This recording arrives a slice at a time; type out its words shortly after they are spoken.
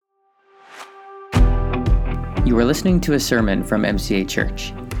You are listening to a sermon from MCA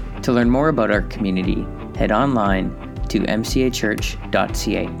Church. To learn more about our community, head online to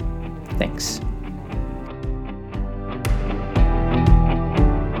mcachurch.ca. Thanks.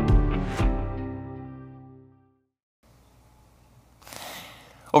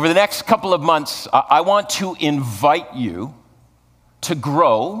 Over the next couple of months, I want to invite you to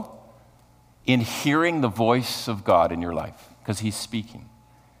grow in hearing the voice of God in your life, because He's speaking.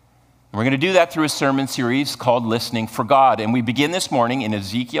 And we're going to do that through a sermon series called Listening for God. And we begin this morning in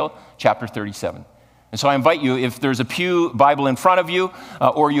Ezekiel chapter 37. And so I invite you, if there's a pew Bible in front of you,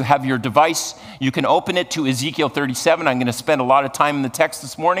 or you have your device, you can open it to Ezekiel 37. I'm going to spend a lot of time in the text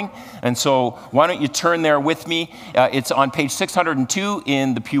this morning. And so why don't you turn there with me? It's on page 602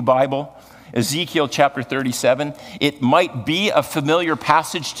 in the Pew Bible, Ezekiel chapter 37. It might be a familiar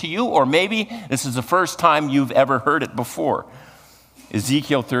passage to you, or maybe this is the first time you've ever heard it before.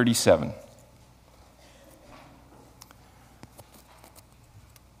 Ezekiel 37.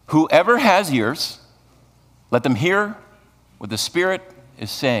 Whoever has ears, let them hear what the Spirit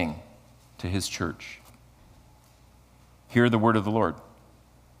is saying to His church. Hear the word of the Lord.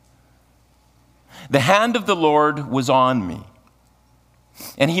 The hand of the Lord was on me,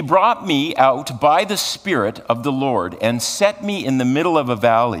 and He brought me out by the Spirit of the Lord and set me in the middle of a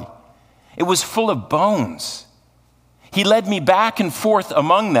valley. It was full of bones. He led me back and forth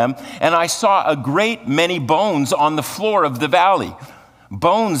among them, and I saw a great many bones on the floor of the valley,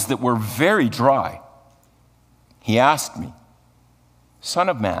 bones that were very dry. He asked me, "Son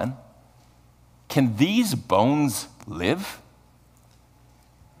of man, can these bones live?"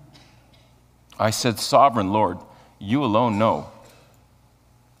 I said, "Sovereign Lord, you alone know."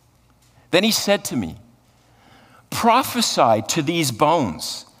 Then He said to me, "Prophesy to these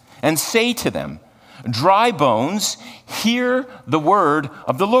bones and say to them, dry bones, hear the word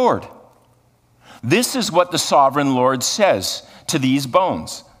of the Lord. This is what the sovereign Lord says to these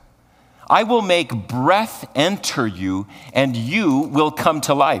bones. I will make breath enter you, and you will come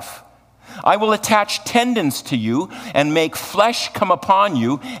to life. I will attach tendons to you and make flesh come upon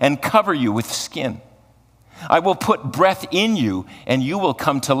you and cover you with skin. I will put breath in you, and you will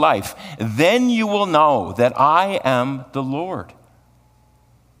come to life. Then you will know that I am the Lord."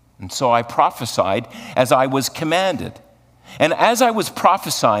 And so I prophesied as I was commanded. And as I was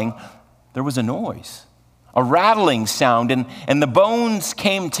prophesying, there was a noise, a rattling sound, and the bones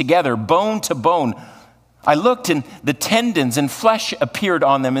came together, bone to bone. I looked, and the tendons and flesh appeared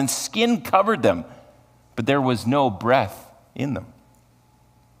on them, and skin covered them, but there was no breath in them.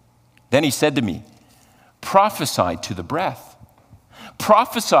 Then He said to me, "Prophesy to the breath.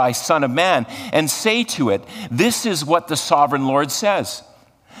 Prophesy, Son of man, and say to it, this is what the sovereign Lord says.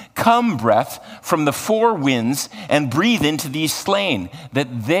 Come, breath, from the four winds, and breathe into these slain,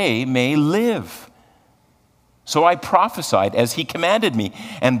 that they may live." So I prophesied as He commanded me,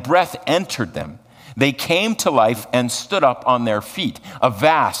 and breath entered them. They came to life and stood up on their feet, a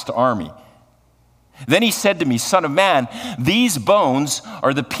vast army. Then He said to me, "Son of man, these bones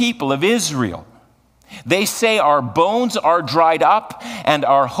are the people of Israel. They say, our bones are dried up, and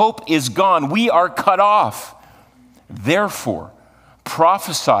our hope is gone. We are cut off. Therefore,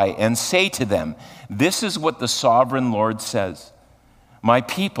 prophesy and say to them, this is what the sovereign Lord says. My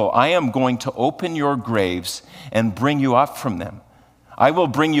people, I am going to open your graves and bring you up from them. I will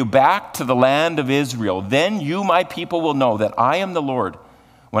bring you back to the land of Israel. Then you, my people, will know that I am the Lord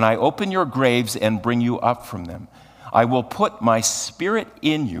when I open your graves and bring you up from them. I will put my Spirit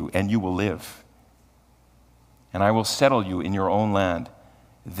in you, and you will live. And I will settle you in your own land.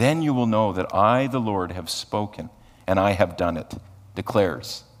 Then you will know that I, the Lord, have spoken, and I have done it,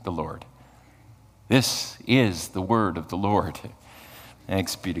 declares the Lord." This is the word of the Lord.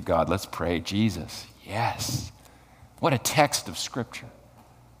 Thanks be to God. Let's pray. Jesus, yes. What a text of Scripture.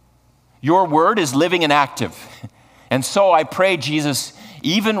 Your word is living and active. And so I pray, Jesus,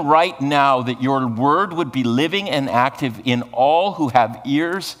 even right now, that your word would be living and active in all who have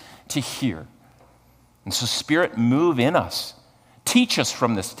ears to hear. And so, Spirit, move in us. Teach us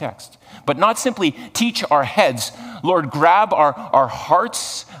from this text. But not simply teach our heads. Lord, grab our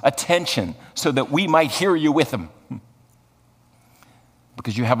heart's attention so that we might hear you with them.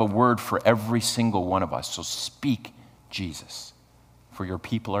 Because you have a word for every single one of us. So speak, Jesus, for your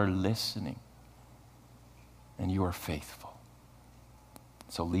people are listening. And you are faithful.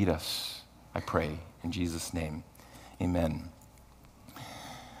 So lead us, I pray, in Jesus' name. Amen.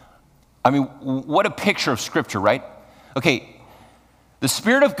 I mean, what a picture of Scripture, right? Okay, the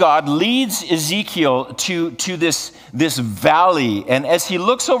Spirit of God leads Ezekiel to this valley, and as he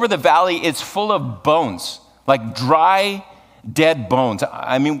looks over the valley, it's full of bones, like dry dead bones.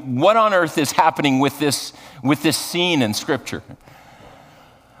 I mean, what on earth is happening with this scene in Scripture?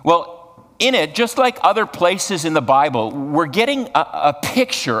 Well, in it, just like other places in the Bible, we're getting a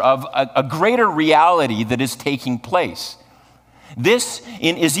picture of a greater reality that is taking place. This,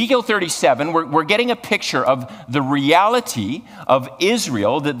 in Ezekiel 37, we're getting a picture of the reality of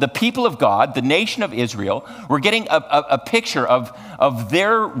Israel, the people of God, the nation of Israel. We're getting a picture of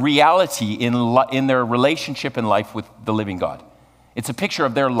their reality in their relationship and life with the living God. It's a picture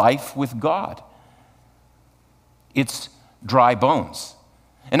of their life with God. It's dry bones.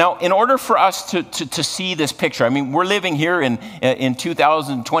 And now, in order for us to see this picture, I mean, we're living here in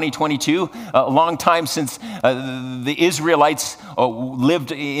 2022, a long time since the Israelites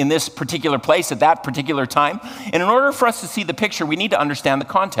lived in this particular place at that particular time. And in order for us to see the picture, we need to understand the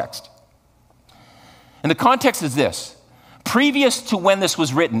context. And the context is this. Previous to when this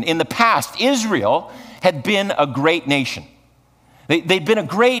was written, in the past, Israel had been a great nation. They'd been a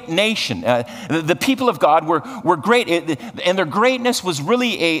great nation. The people of God were great, and their greatness was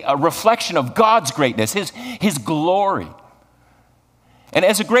really a reflection of God's greatness, his glory. And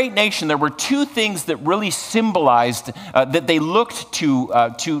as a great nation, there were two things that really symbolized that they looked to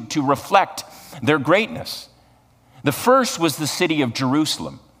reflect their greatness. The first was the city of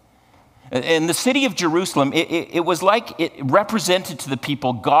Jerusalem. And the city of Jerusalem, it was like it represented to the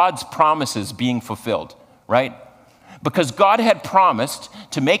people God's promises being fulfilled, right? Because God had promised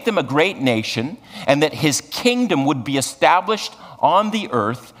to make them a great nation and that his kingdom would be established on the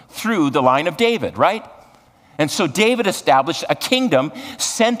earth through the line of David, right? And so David established a kingdom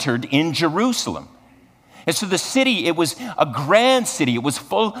centered in Jerusalem. And so the city, it was a grand city. It was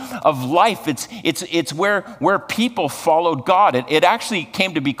full of life. It's where people followed God. It actually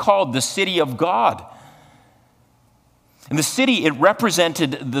came to be called the city of God. And the city, it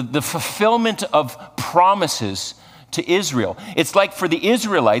represented the fulfillment of promises to Israel. It's like for the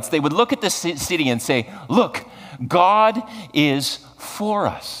Israelites, they would look at the city and say, look, God is for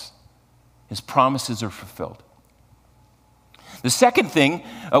us. His promises are fulfilled. The second thing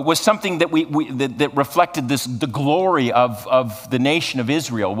was something that that reflected the glory of the nation of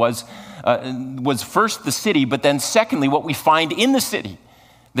Israel was first the city, but then secondly, what we find in the city,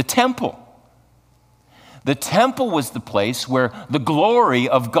 the temple. The temple was the place where the glory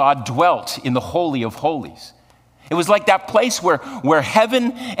of God dwelt in the Holy of Holies. It was like that place where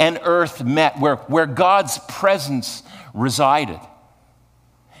heaven and earth met, where God's presence resided.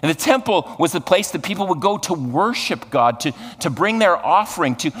 And the temple was the place that people would go to worship God, to bring their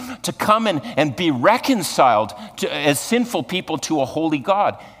offering, to come and be reconciled as sinful people to a holy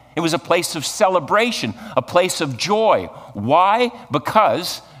God. It was a place of celebration, a place of joy. Why?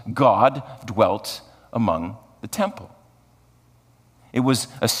 Because God dwelt among the temple. It was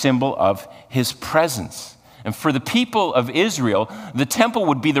a symbol of his presence. And for the people of Israel, the temple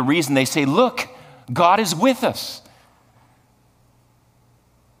would be the reason they say, look, God is with us.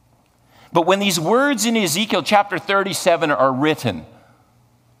 But when these words in Ezekiel chapter 37 are written,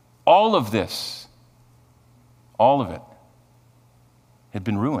 all of this, all of it, had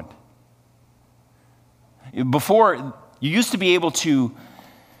been ruined. Before, you used to be able to,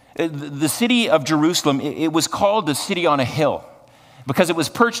 the city of Jerusalem, it was called the city on a hill, because it was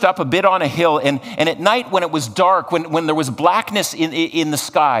perched up a bit on a hill, and at night when it was dark, when there was blackness in the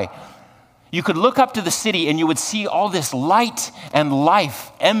sky, you could look up to the city and you would see all this light and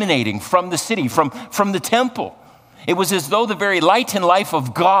life emanating from the city, from the temple. It was as though the very light and life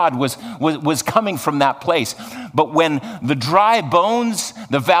of God was coming from that place. But when the dry bones,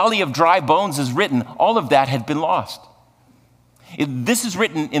 the valley of dry bones is written, all of that had been lost. This is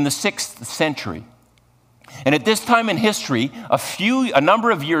written in the 6th century. And at this time in history, a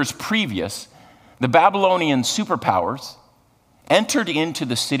number of years previous, the Babylonian superpowers entered into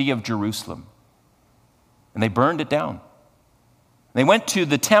the city of Jerusalem, and they burned it down. They went to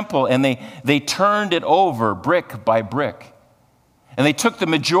the temple, and they turned it over brick by brick. And they took the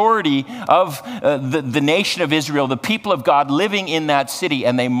majority of the nation of Israel, the people of God living in that city,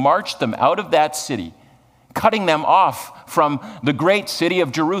 and they marched them out of that city, cutting them off from the great city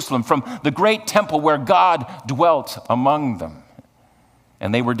of Jerusalem, from the great temple where God dwelt among them.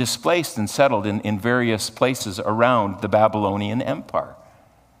 And they were displaced and settled in various places around the Babylonian Empire.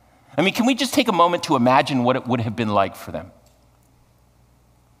 I mean, can we just take a moment to imagine what it would have been like for them?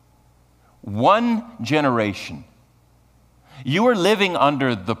 One generation. You are living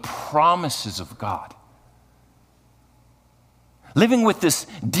under the promises of God. Living with this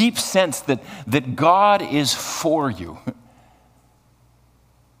deep sense that God is for you.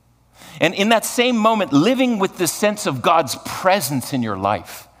 And in that same moment, living with this sense of God's presence in your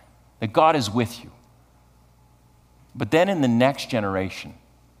life, that God is with you. But then in the next generation,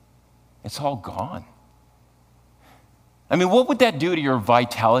 it's all gone. I mean, what would that do to your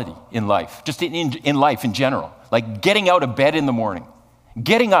vitality in life, just in life in general? Like getting out of bed in the morning,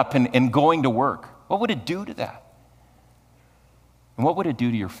 getting up and going to work. What would it do to that? And what would it do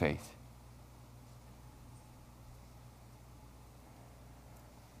to your faith?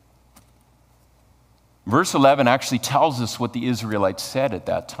 Verse 11 actually tells us what the Israelites said at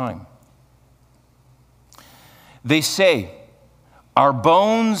that time. They say, "Our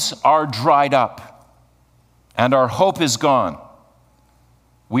bones are dried up, and our hope is gone.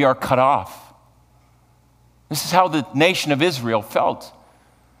 We are cut off." This is how the nation of Israel felt.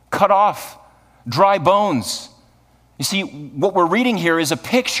 Cut off, dry bones. You see, what we're reading here is a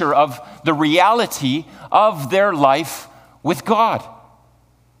picture of the reality of their life with God.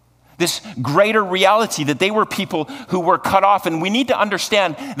 This greater reality that they were people who were cut off. And we need to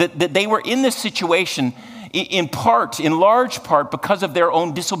understand that they were in this situation in large part, because of their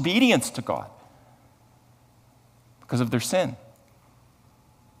own disobedience to God, because of their sin.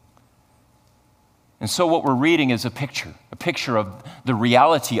 And so what we're reading is a picture of the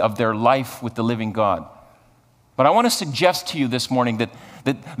reality of their life with the living God. But I want to suggest to you this morning that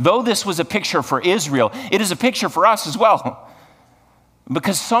though this was a picture for Israel, it is a picture for us as well.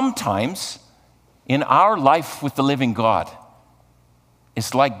 Because sometimes in our life with the living God,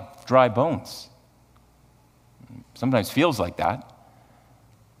 it's like dry bones. Sometimes feels like that.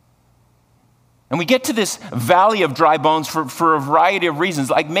 And we get to this valley of dry bones for a variety of reasons.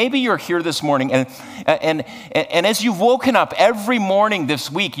 Like maybe you're here this morning and as you've woken up every morning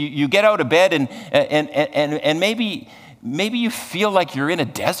this week, you get out of bed and maybe you feel like you're in a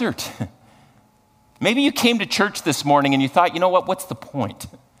desert. Maybe you came to church this morning and you thought, you know what, what's the point?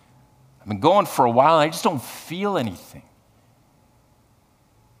 I've been going for a while and I just don't feel anything.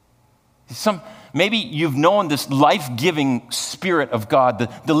 Maybe you've known this life-giving Spirit of God,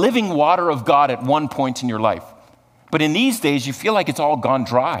 the living water of God at one point in your life. But in these days, you feel like it's all gone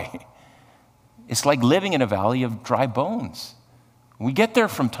dry. It's like living in a valley of dry bones. We get there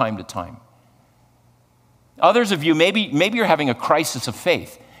from time to time. Others of you, maybe you're having a crisis of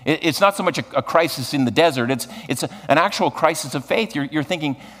faith. It's not so much a crisis in the desert. It's an actual crisis of faith. You're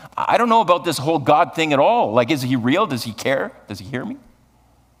thinking, I don't know about this whole God thing at all. Like, is he real? Does he care? Does he hear me?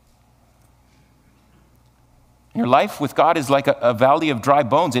 Your life with God is like a valley of dry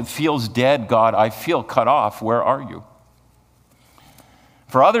bones. It feels dead. God, I feel cut off. Where are you?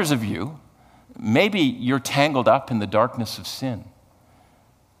 For others of you, maybe you're tangled up in the darkness of sin.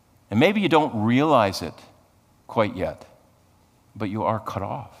 And maybe you don't realize it quite yet, but you are cut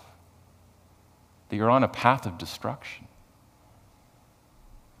off. That you're on a path of destruction.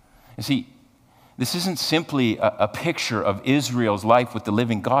 You see, this isn't simply a picture of Israel's life with the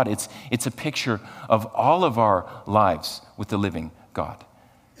living God. It's a picture of all of our lives with the living God.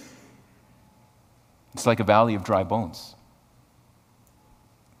 It's like a valley of dry bones.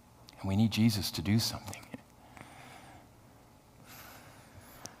 And we need Jesus to do something.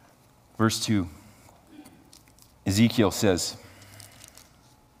 Verse 2, Ezekiel says,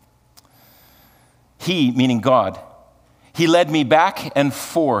 "He," meaning God, "He led me back and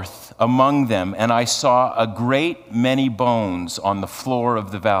forth among them, and I saw a great many bones on the floor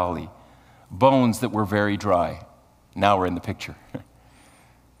of the valley, bones that were very dry." Now we're in the picture.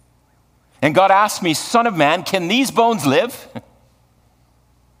 "And God asked me, 'Son of man, can these bones live?'"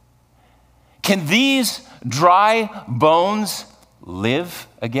 Can these dry bones live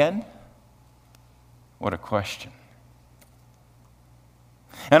again? What a question.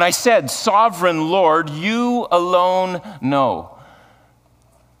 "And I said, 'Sovereign Lord, you alone know.'"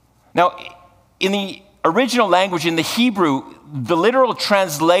 Now, in the original language, in the Hebrew, the literal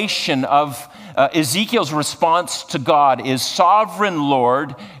translation of Ezekiel's response to God is, "Sovereign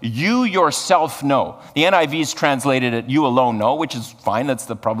Lord, you yourself know." The NIV's translated it, "you alone know," which is fine. That's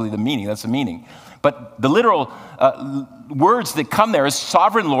probably the meaning. That's the meaning. But the literal words that come there is,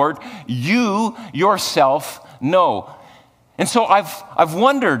 "Sovereign Lord, you yourself know." And so I've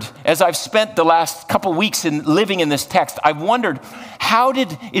wondered, as I've spent the last couple weeks living in this text, I've wondered, how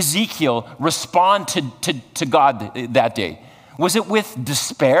did Ezekiel respond to God that day? Was it with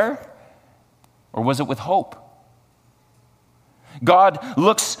despair or was it with hope? God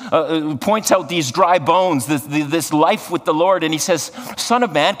points out these dry bones, this life with the Lord, and he says, "Son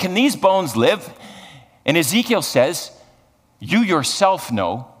of man, can these bones live?" And Ezekiel says, "You yourself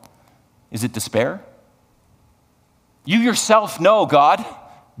know." Is it despair? You yourself know, God,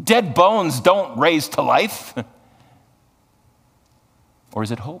 dead bones don't raise to life. Or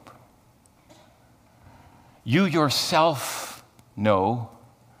is it hope? You yourself know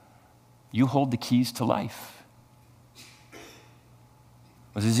you hold the keys to life.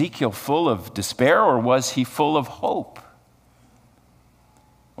 Was Ezekiel full of despair, or was he full of hope?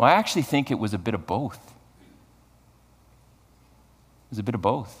 Well, I actually think it was a bit of both. It was a bit of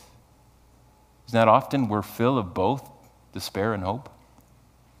both. Isn't that often we're full of both despair and hope?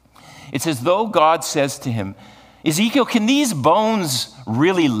 It's as though God says to him, Ezekiel, can these bones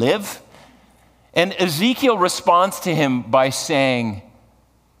really live? And Ezekiel responds to him by saying,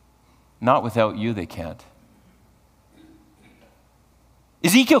 not without you, they can't.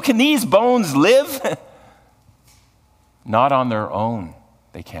 Ezekiel, can these bones live? Not on their own,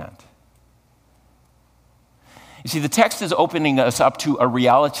 they can't. You see, the text is opening us up to a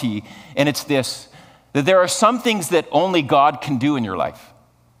reality, and it's this, that there are some things that only God can do in your life.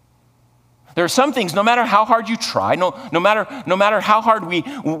 There are some things, no matter how hard you try, no matter how hard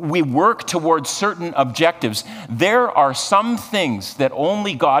we work towards certain objectives, there are some things that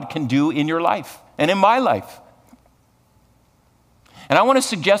only God can do in your life and in my life. And I want to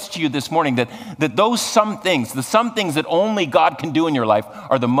suggest to you this morning that those some things, the some things that only God can do in your life,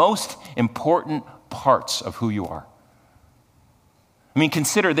 are the most important parts of who you are. I mean,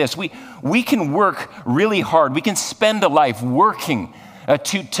 consider this. We can work really hard. We can spend a life working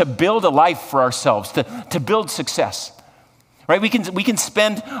to build a life for ourselves, to build success. Right? We can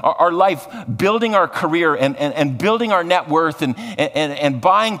spend our life building our career and building our net worth and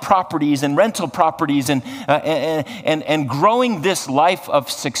buying properties and rental properties and growing this life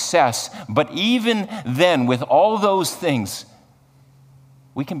of success. But even then, with all those things,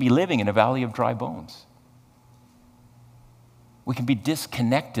 we can be living in a valley of dry bones. We can be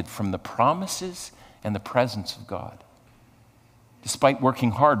disconnected from the promises and the presence of God, despite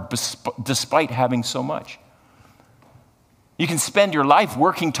working hard, despite having so much. You can spend your life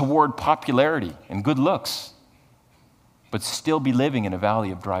working toward popularity and good looks, but still be living in a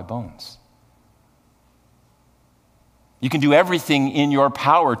valley of dry bones. You can do everything in your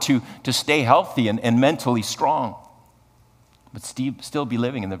power to stay healthy and mentally strong, but still be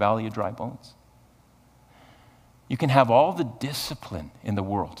living in the valley of dry bones. You can have all the discipline in the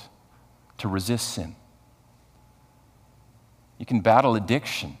world to resist sin. You can battle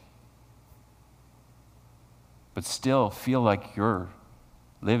addiction, but still feel like you're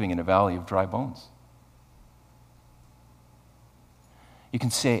living in a valley of dry bones. You can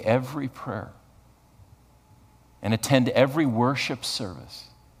say every prayer and attend every worship service,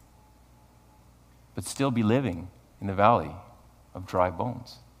 but still be living in the valley of dry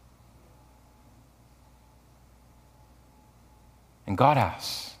bones. And God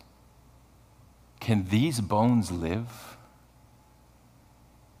asks, can these bones live?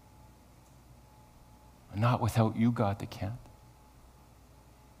 Not without you, God, they can't.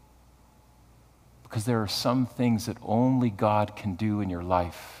 Because there are some things that only God can do in your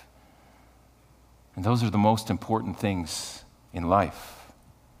life. And those are the most important things in life.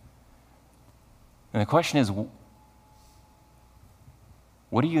 And the question is,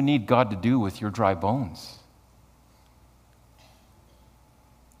 what do you need God to do with your dry bones?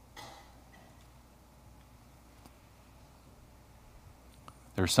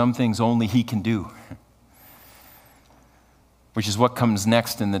 There are some things only He can do, which is what comes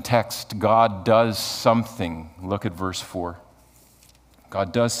next in the text. God does something. Look at verse 4.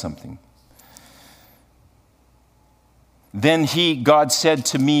 God does something. Then God said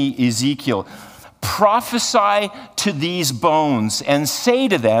to me, Ezekiel, prophesy to these bones and say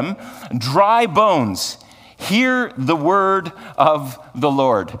to them, dry bones, hear the word of the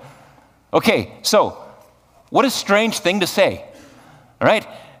Lord. Okay, so what a strange thing to say. All right?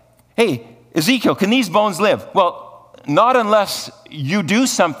 Hey, Ezekiel, can these bones live? Well, not unless you do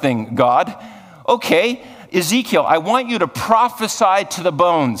something, God. Okay, Ezekiel, I want you to prophesy to the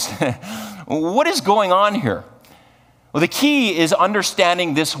bones. What is going on here? Well, the key is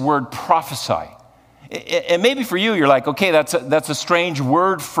understanding this word prophesy. And maybe for you, you're like, okay, that's a strange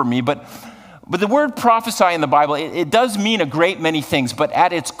word for me, but the word prophesy in the Bible, it does mean a great many things, but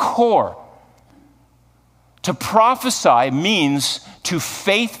at its core, to prophesy means to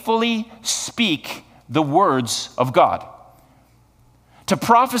faithfully speak the words of God. To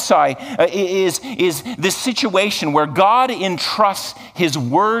prophesy is this situation where God entrusts His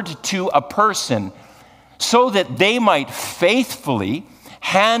word to a person so that they might faithfully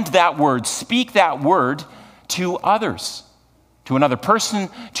hand that word, speak that word to others, to another person,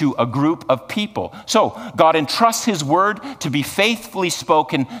 to a group of people. So God entrusts His word to be faithfully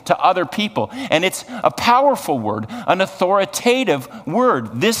spoken to other people. And it's a powerful word, an authoritative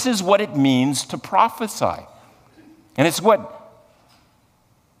word. This is what it means to prophesy. And it's what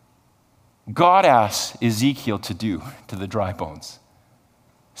God asks Ezekiel to do to the dry bones.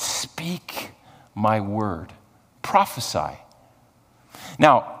 Speak my word. Prophesy.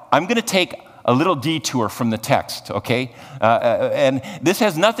 Now, I'm going to take a little detour from the text, okay? And this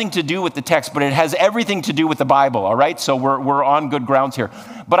has nothing to do with the text, but it has everything to do with the Bible, all right? So we're on good grounds here.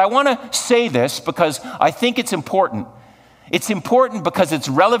 But I want to say this because I think it's important. It's important because it's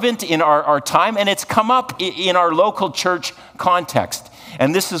relevant in our time, and it's come up in our local church context.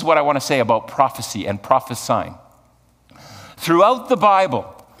 And this is what I want to say about prophecy and prophesying. Throughout the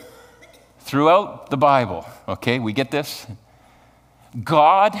Bible, okay, we get this?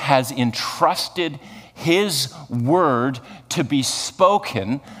 God has entrusted his word to be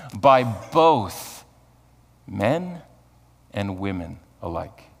spoken by both men and women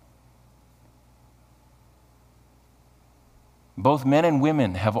alike. Both men and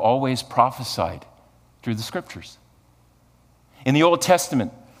women have always prophesied through the scriptures. In the Old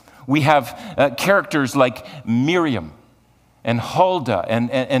Testament, we have characters like Miriam and Huldah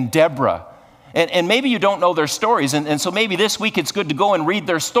and Deborah. And maybe you don't know their stories, and so maybe this week it's good to go and read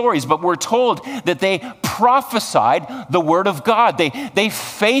their stories, but we're told that they prophesied the word of God. They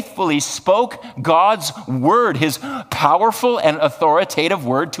faithfully spoke God's word, his powerful and authoritative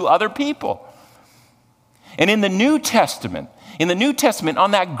word to other people. And in the New Testament,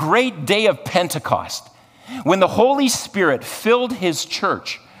 on that great day of Pentecost, when the Holy Spirit filled his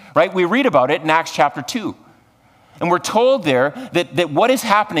church, right? We read about it in Acts chapter 2. And we're told there that what is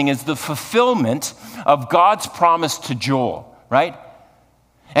happening is the fulfillment of God's promise to Joel, right?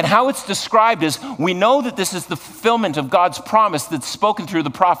 And how it's described is we know that this is the fulfillment of God's promise that's spoken through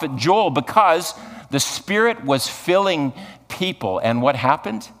the prophet Joel because the Spirit was filling people. And what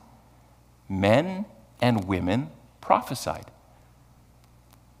happened? Men and women prophesied.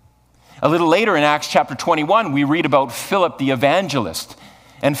 A little later in Acts chapter 21, we read about Philip the evangelist.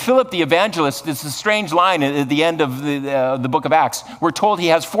 And Philip the evangelist, it's a strange line at the end of the book of Acts. We're told he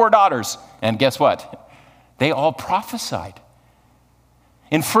has 4 daughters. And guess what? They all prophesied.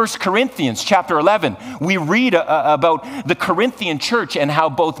 In 1 Corinthians chapter 11, we read about the Corinthian church and how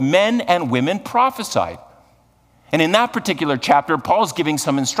both men and women prophesied. And in that particular chapter, Paul's giving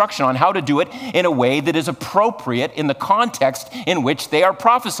some instruction on how to do it in a way that is appropriate in the context in which they are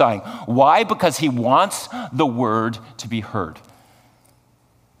prophesying. Why? Because he wants the word to be heard.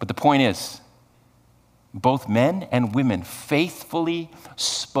 But the point is, both men and women faithfully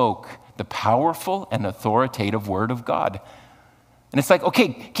spoke the powerful and authoritative word of God. And it's like, okay,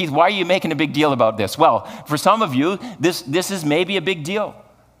 Keith, why are you making a big deal about this? Well, for some of you, this is maybe a big deal.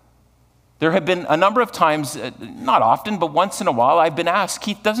 There have been a number of times, not often, but once in a while, I've been asked,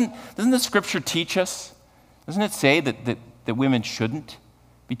 Keith, doesn't the scripture teach us? Doesn't it say that women shouldn't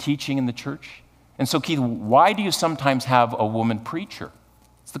be teaching in the church? And so, Keith, why do you sometimes have a woman preacher?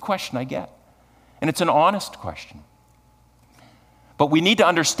 It's the question I get. And it's an honest question. But we need to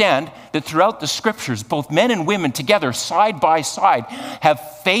understand that throughout the scriptures, both men and women together, side by side,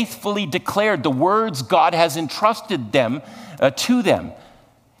 have faithfully declared the words God has entrusted them to them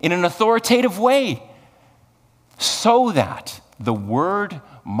in an authoritative way so that the word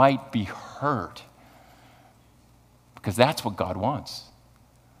might be heard. Because that's what God wants.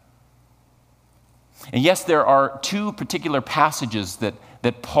 And yes, there are 2 particular passages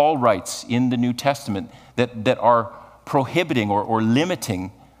that Paul writes in the New Testament that are prohibiting or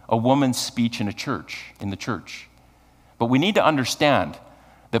limiting a woman's speech in the church. But we need to understand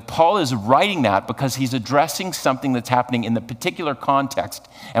that Paul is writing that because he's addressing something that's happening in the particular context.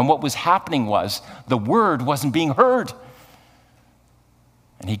 And what was happening was the word wasn't being heard.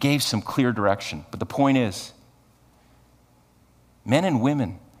 And he gave some clear direction. But the point is, men and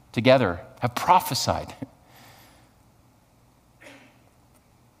women together have prophesied.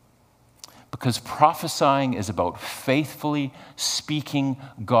 Because prophesying is about faithfully speaking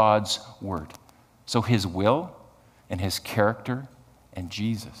God's word. So his will and his character and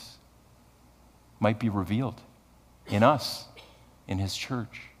Jesus might be revealed in us, in his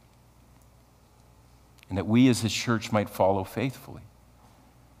church. And that we as his church might follow faithfully.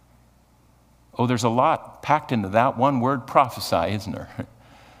 Oh, there's a lot packed into that one word, prophesy, isn't there? Are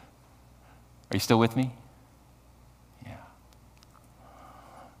you still with me? Yeah.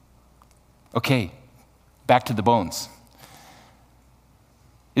 Okay, back to the bones.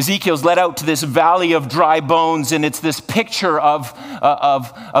 Ezekiel's led out to this valley of dry bones, and it's this picture of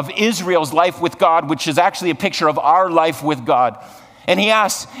Israel's life with God, which is actually a picture of our life with God. And he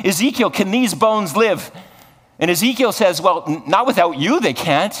asks, Ezekiel, can these bones live? And Ezekiel says, well, not without you, they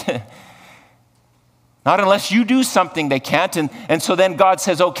can't. Not unless you do something, they can't. And so then God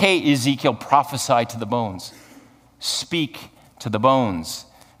says, okay, Ezekiel, prophesy to the bones. Speak to the bones.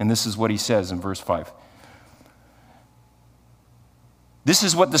 And this is what he says in verse 5. This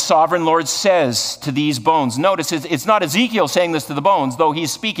is what the sovereign Lord says to these bones. Notice it's not Ezekiel saying this to the bones, though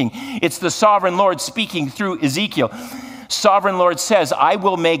he's speaking. It's the sovereign Lord speaking through Ezekiel. Sovereign Lord says, I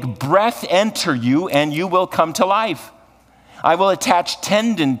will make breath enter you, and you will come to life. I will attach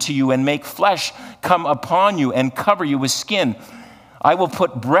tendon to you and make flesh come upon you and cover you with skin. I will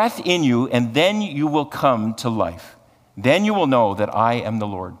put breath in you, and then you will come to life. Then you will know that I am the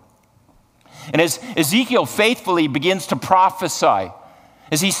Lord. And as Ezekiel faithfully begins to prophesy,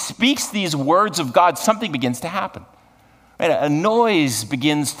 as he speaks these words of God, something begins to happen. Right? A noise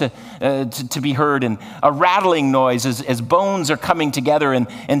begins to be heard, and a rattling noise as bones are coming together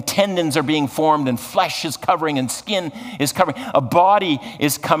and tendons are being formed and flesh is covering and skin is covering. A body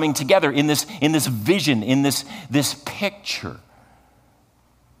is coming together in this vision, in this picture.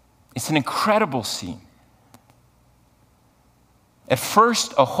 It's an incredible scene. At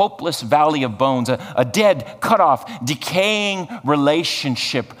first, a hopeless valley of bones, a dead, cut off, decaying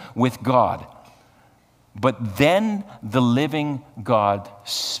relationship with God. But then the living God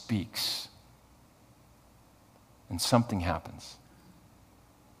speaks, and something happens.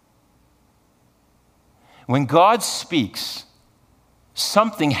 When God speaks,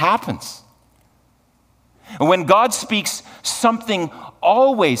 something happens. And when God speaks, something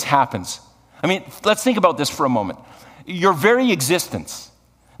always happens. I mean, let's think about this for a moment. Your very existence,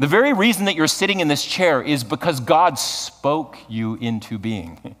 the very reason that you're sitting in this chair is because God spoke you into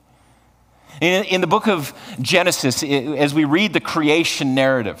being. In the book of Genesis, as we read the creation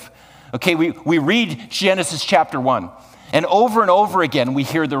narrative, okay, we read Genesis chapter 1, and over again we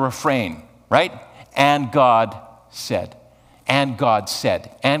hear the refrain, right? And God said, and God said,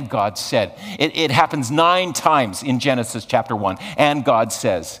 and God said. It happens 9 times in Genesis chapter 1, and God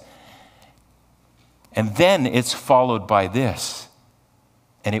says. And then it's followed by this,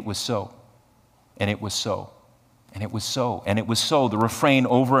 and it was so, and it was so, and it was so, and it was so, the refrain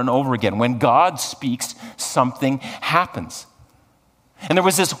over and over again. When God speaks, something happens. And there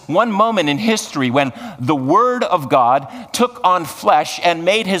was this one moment in history when the Word of God took on flesh and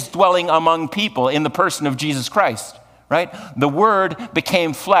made his dwelling among people in the person of Jesus Christ, right? The Word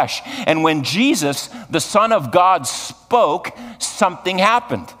became flesh. And when Jesus, the Son of God, spoke, something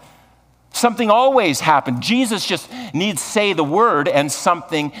happened. Something always happened. Jesus just needs to say the word and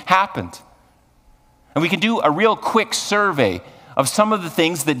something happened. And we can do a real quick survey of some of the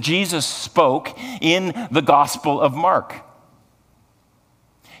things that Jesus spoke in the Gospel of Mark.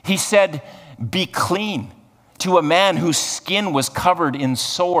 He said, be clean, to a man whose skin was covered in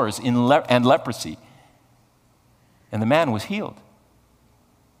sores and leprosy. And the man was healed.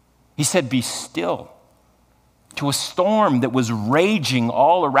 He said, be still, to a storm that was raging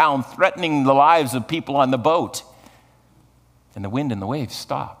all around, threatening the lives of people on the boat. And the wind and the waves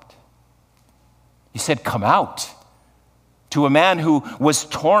stopped. He said, come out, to a man who was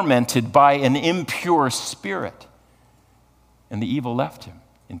tormented by an impure spirit. And the evil left him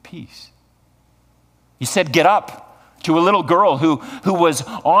in peace. He said, get up, to a little girl who was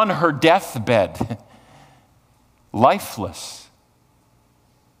on her deathbed, lifeless.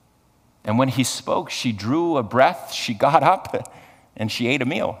 And when he spoke, she drew a breath, she got up, and she ate a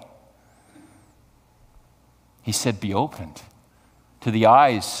meal. He said, be opened to the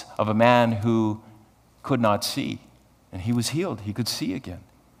eyes of a man who could not see. And he was healed. He could see again.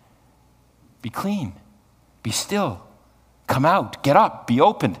 Be clean. Be still. Come out. Get up. Be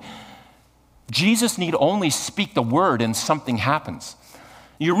opened. Jesus need only speak the word and something happens.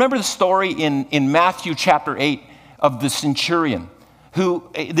 You remember the story in Matthew chapter 8 of the centurion?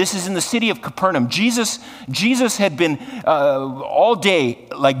 This is in the city of Capernaum. Jesus had been all day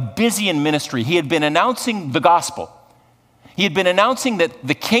like busy in ministry. He had been announcing the gospel. He had been announcing that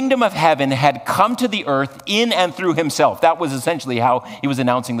the kingdom of heaven had come to the earth in and through himself. That was essentially how he was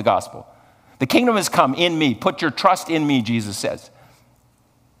announcing the gospel. The kingdom has come in me. Put your trust in me, Jesus says.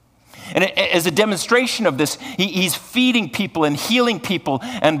 And as a demonstration of this, he's feeding people and healing people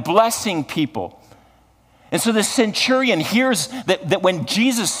and blessing people. And so the centurion hears that when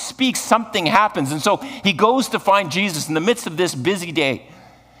Jesus speaks, something happens. And so he goes to find Jesus in the midst of this busy day.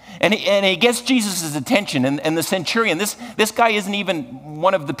 And he gets Jesus' attention. And the centurion, this guy isn't even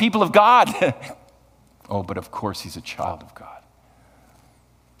one of the people of God. Oh, but of course he's a child of God.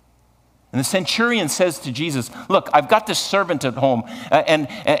 And the centurion says to Jesus, look, I've got this servant at home,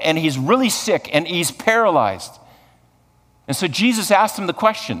 and he's really sick, and he's paralyzed. And so Jesus asked him the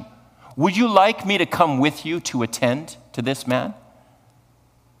question, would you like me to come with you to attend to this man?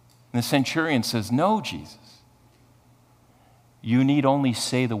 And the centurion says, no, Jesus. You need only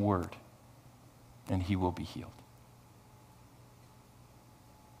say the word, and he will be healed.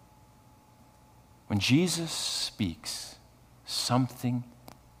 When Jesus speaks, something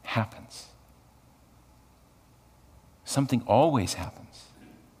happens. Something always happens.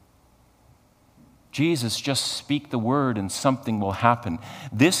 Jesus, just speak the word and something will happen.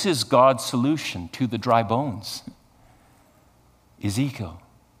 This is God's solution to the dry bones. Ezekiel,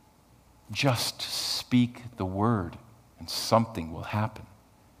 just speak the word and something will happen.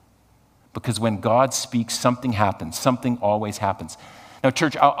 Because when God speaks, something happens. Something always happens. Now,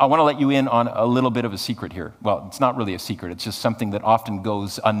 church, I want to let you in on a little bit of a secret here. Well, it's not really a secret. It's just something that often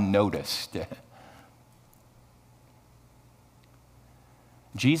goes unnoticed.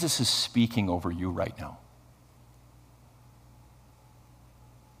 Jesus is speaking over you right now.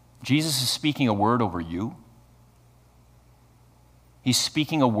 Jesus is speaking a word over you. He's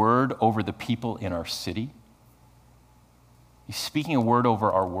speaking a word over the people in our city. He's speaking a word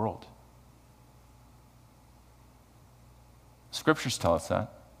over our world. Scriptures tell us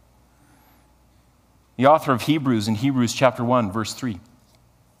that. The author of Hebrews in Hebrews chapter 1, verse 3.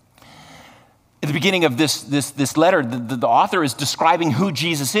 At the beginning of this letter, the author is describing who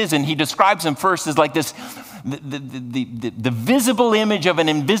Jesus is, and he describes him first as like this, the visible image of an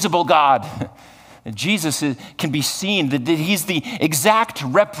invisible God. Jesus can be seen, that he's the exact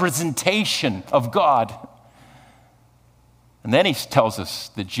representation of God. And then he tells us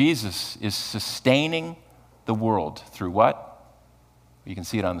that Jesus is sustaining the world through what? You can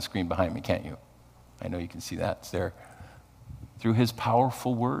see it on the screen behind me, can't you? I know you can see that. It's there. Through his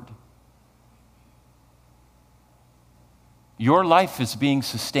powerful word. Your life is being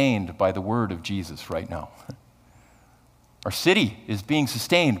sustained by the word of Jesus right now. Our city is being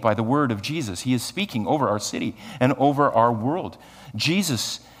sustained by the word of Jesus. He is speaking over our city and over our world.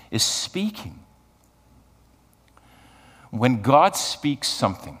 Jesus is speaking. When God speaks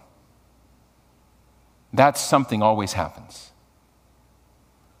something, that something always happens.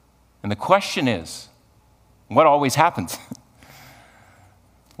 And the question is, what always happens?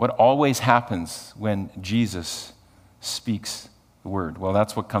 What always happens when Jesus speaks the word? Well,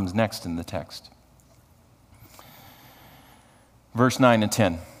 that's what comes next in the text. Verse 9 and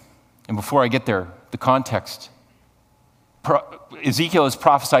 10. And before I get there, the context. Ezekiel has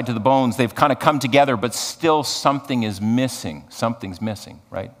prophesied to the bones. They've kind of come together, but still something is missing. Something's missing,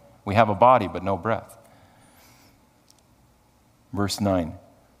 right? We have a body, but no breath. Verse 9.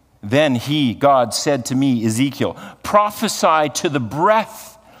 Then he, God, said to me, Ezekiel, prophesy to the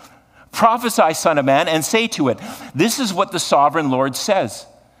breath. Prophesy, son of man, and say to it, this is what the sovereign Lord says.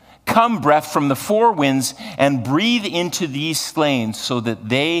 Come, breath from the four winds, and breathe into these slain so that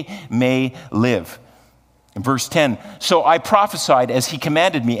they may live. In verse 10, so I prophesied as he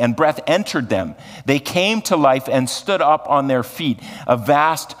commanded me, and breath entered them. They came to life and stood up on their feet, a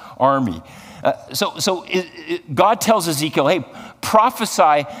vast army. So God tells Ezekiel, hey,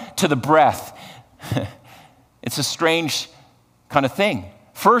 prophesy to the breath. It's a strange kind of thing.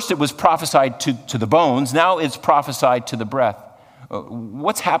 First, it was prophesied to the bones. Now it's prophesied to the breath.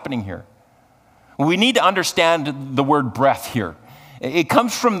 What's happening here? We need to understand the word breath here. It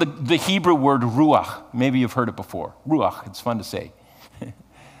comes from the Hebrew word ruach. Maybe you've heard it before. Ruach, it's fun to say.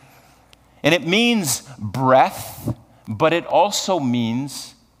 And it means breath, but it also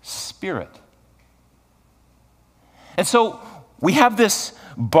means spirit. And so we have this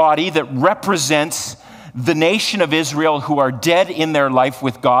body that represents the nation of Israel who are dead in their life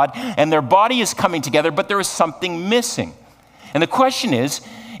with God, and their body is coming together, but there is something missing. And the question is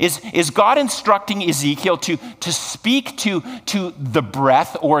God instructing Ezekiel to speak to the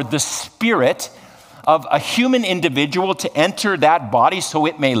breath or the spirit of a human individual to enter that body so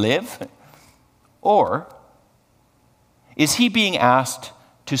it may live? Or is he being asked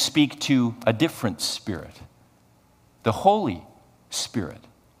to speak to a different spirit, the Holy Spirit,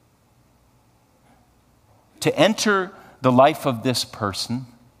 to enter the life of this person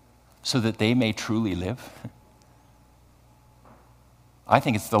so that they may truly live? I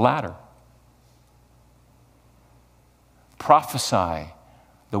think it's the latter. Prophesy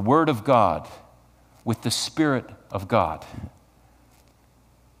the word of God with the Spirit of God.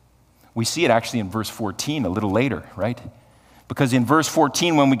 We see it actually in verse 14 a little later, right? Because in verse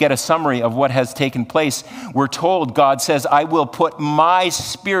 14, when we get a summary of what has taken place, we're told, God says, I will put my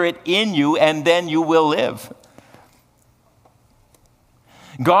spirit in you and then you will live.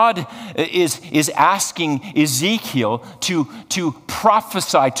 God is asking Ezekiel to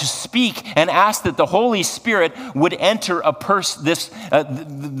prophesy, to speak, and ask that the Holy Spirit would enter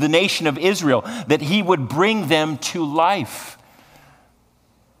the nation of Israel, that he would bring them to life.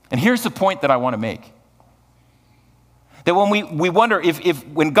 And here's the point that I want to make. That when we wonder if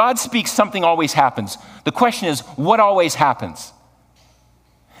when God speaks, something always happens. The question is, what always happens?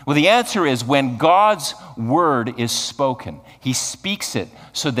 Well, the answer is when God's word is spoken, he speaks it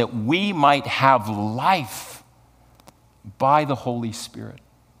so that we might have life by the Holy Spirit.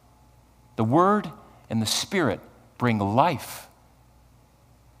 The word and the Spirit bring life.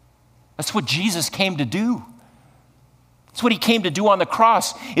 That's what Jesus came to do. That's what he came to do on the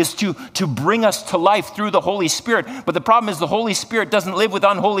cross, is to bring us to life through the Holy Spirit. But the problem is the Holy Spirit doesn't live with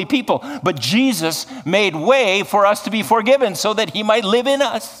unholy people. But Jesus made way for us to be forgiven so that he might live in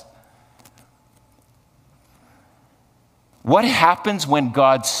us. What happens when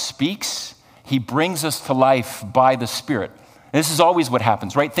God speaks? He brings us to life by the Spirit. This is always what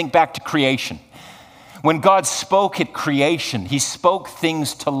happens, right? Think back to creation. When God spoke at creation, he spoke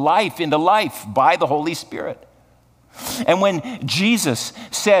things to life, into life, by the Holy Spirit. And when Jesus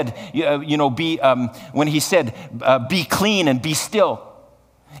said, when he said, be clean and be still,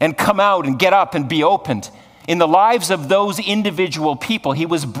 and come out and get up and be opened, in the lives of those individual people, he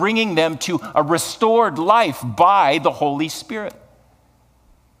was bringing them to a restored life by the Holy Spirit.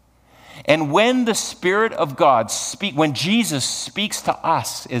 And when the Spirit of God when Jesus speaks to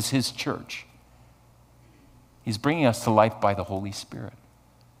us as his church, he's bringing us to life by the Holy Spirit,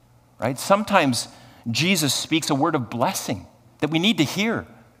 right? Sometimes Jesus speaks a word of blessing that we need to hear.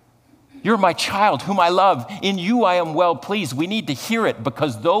 You're my child whom I love. In you I am well pleased. We need to hear it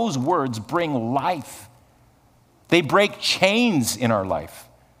because those words bring life. They break chains in our life.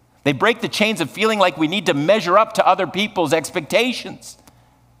 They break the chains of feeling like we need to measure up to other people's expectations.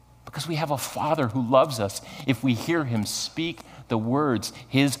 Because we have a Father who loves us. If we hear him speak the words,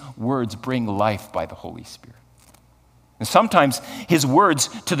 his words bring life by the Holy Spirit. And sometimes his words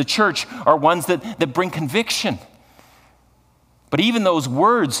to the church are ones that bring conviction. But even those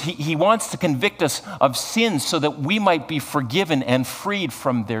words, he wants to convict us of sins so that we might be forgiven and freed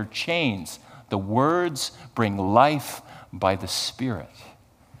from their chains. The words bring life by the Spirit.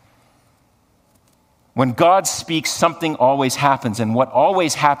 When God speaks, something always happens. And what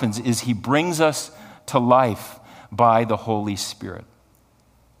always happens is he brings us to life by the Holy Spirit.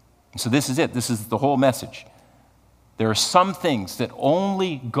 So this is it. This is the whole message. There are some things that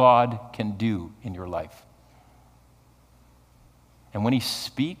only God can do in your life. And when he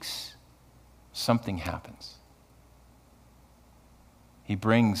speaks, something happens. He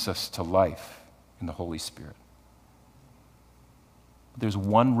brings us to life in the Holy Spirit. But there's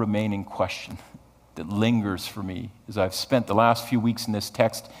one remaining question that lingers for me as I've spent the last few weeks in this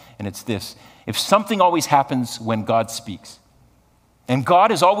text, and it's this. If something always happens when God speaks, and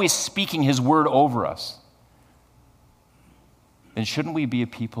God is always speaking his word over us, then shouldn't we be a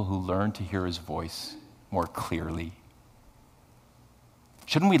people who learn to hear his voice more clearly?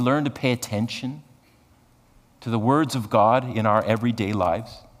 Shouldn't we learn to pay attention to the words of God in our everyday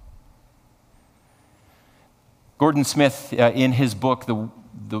lives? Gordon Smith, in his book,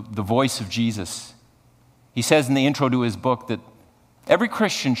 The Voice of Jesus, he says in the intro to his book that every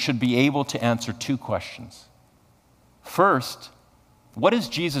Christian should be able to answer two questions. First, what is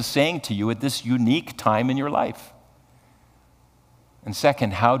Jesus saying to you at this unique time in your life? And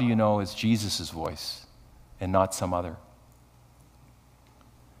second, how do you know it's Jesus' voice and not some other?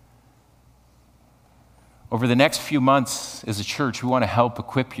 Over the next few months as a church, we want to help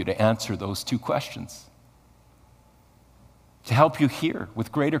equip you to answer those two questions. To help you hear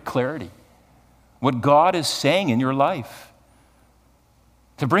with greater clarity what God is saying in your life.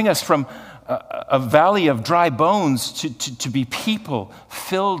 To bring us from a valley of dry bones to be people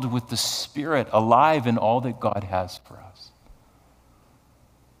filled with the Spirit, alive in all that God has for us.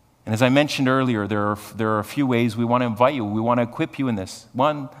 And as I mentioned earlier, there are a few ways we want to invite you. We want to equip you in this.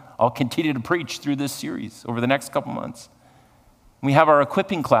 One, I'll continue to preach through this series over the next couple months. We have our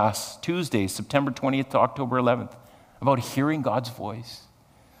equipping class Tuesday, September 20th to October 11th, about hearing God's voice.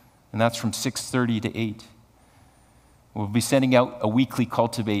 And that's from 6:30 to 8. We'll be sending out a weekly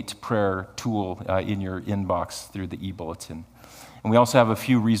Cultivate prayer tool in your inbox through the e-bulletin. And we also have a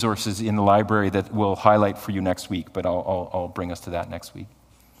few resources in the library that we'll highlight for you next week, but I'll bring us to that next week.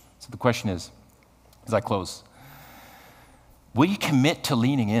 So the question is, as I close, will you commit to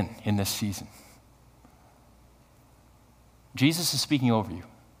leaning in this season? Jesus is speaking over you,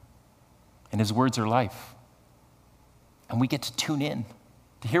 and his words are life. And we get to tune in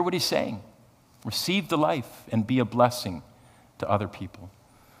to hear what he's saying. Receive the life and be a blessing to other people.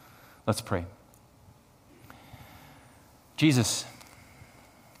 Let's pray. Jesus,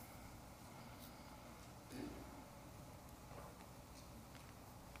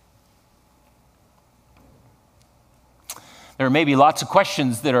 there may be lots of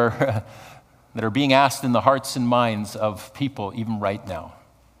questions that are being asked in the hearts and minds of people even right now.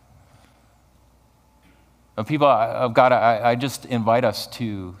 People of God, I just invite us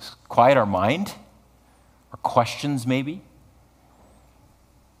to quiet our mind, or questions maybe,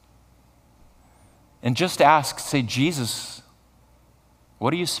 and just ask, say, Jesus,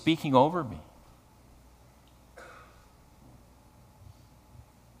 what are you speaking over me?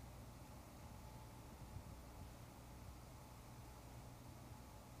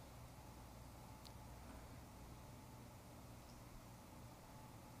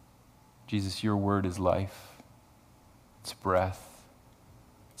 Jesus, your word is life. It's breath.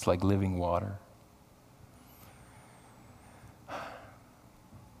 It's like living water.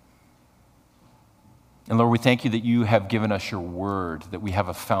 And Lord, we thank you that you have given us your word, that we have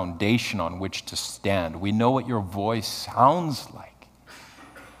a foundation on which to stand. We know what your voice sounds like.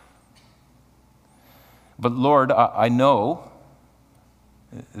 But Lord, I know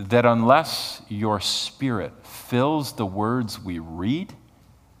that unless your Spirit fills the words we read,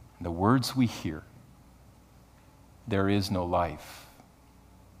 the words we hear, there is no life.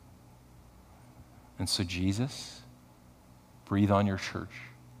 And so, Jesus, breathe on your church.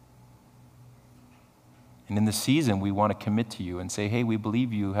 And in the season, we want to commit to you and say, hey, we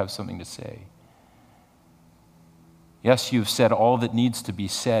believe you have something to say. Yes, you've said all that needs to be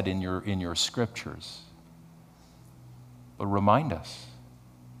said in your scriptures. But remind us,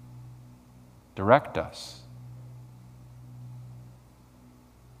 direct us.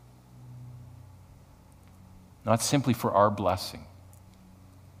 Not simply for our blessing,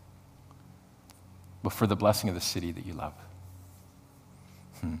 but for the blessing of the city that you love.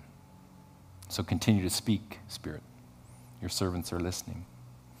 So continue to speak, Spirit. Your servants are listening.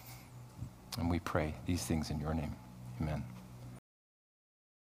 And we pray these things in your name. Amen.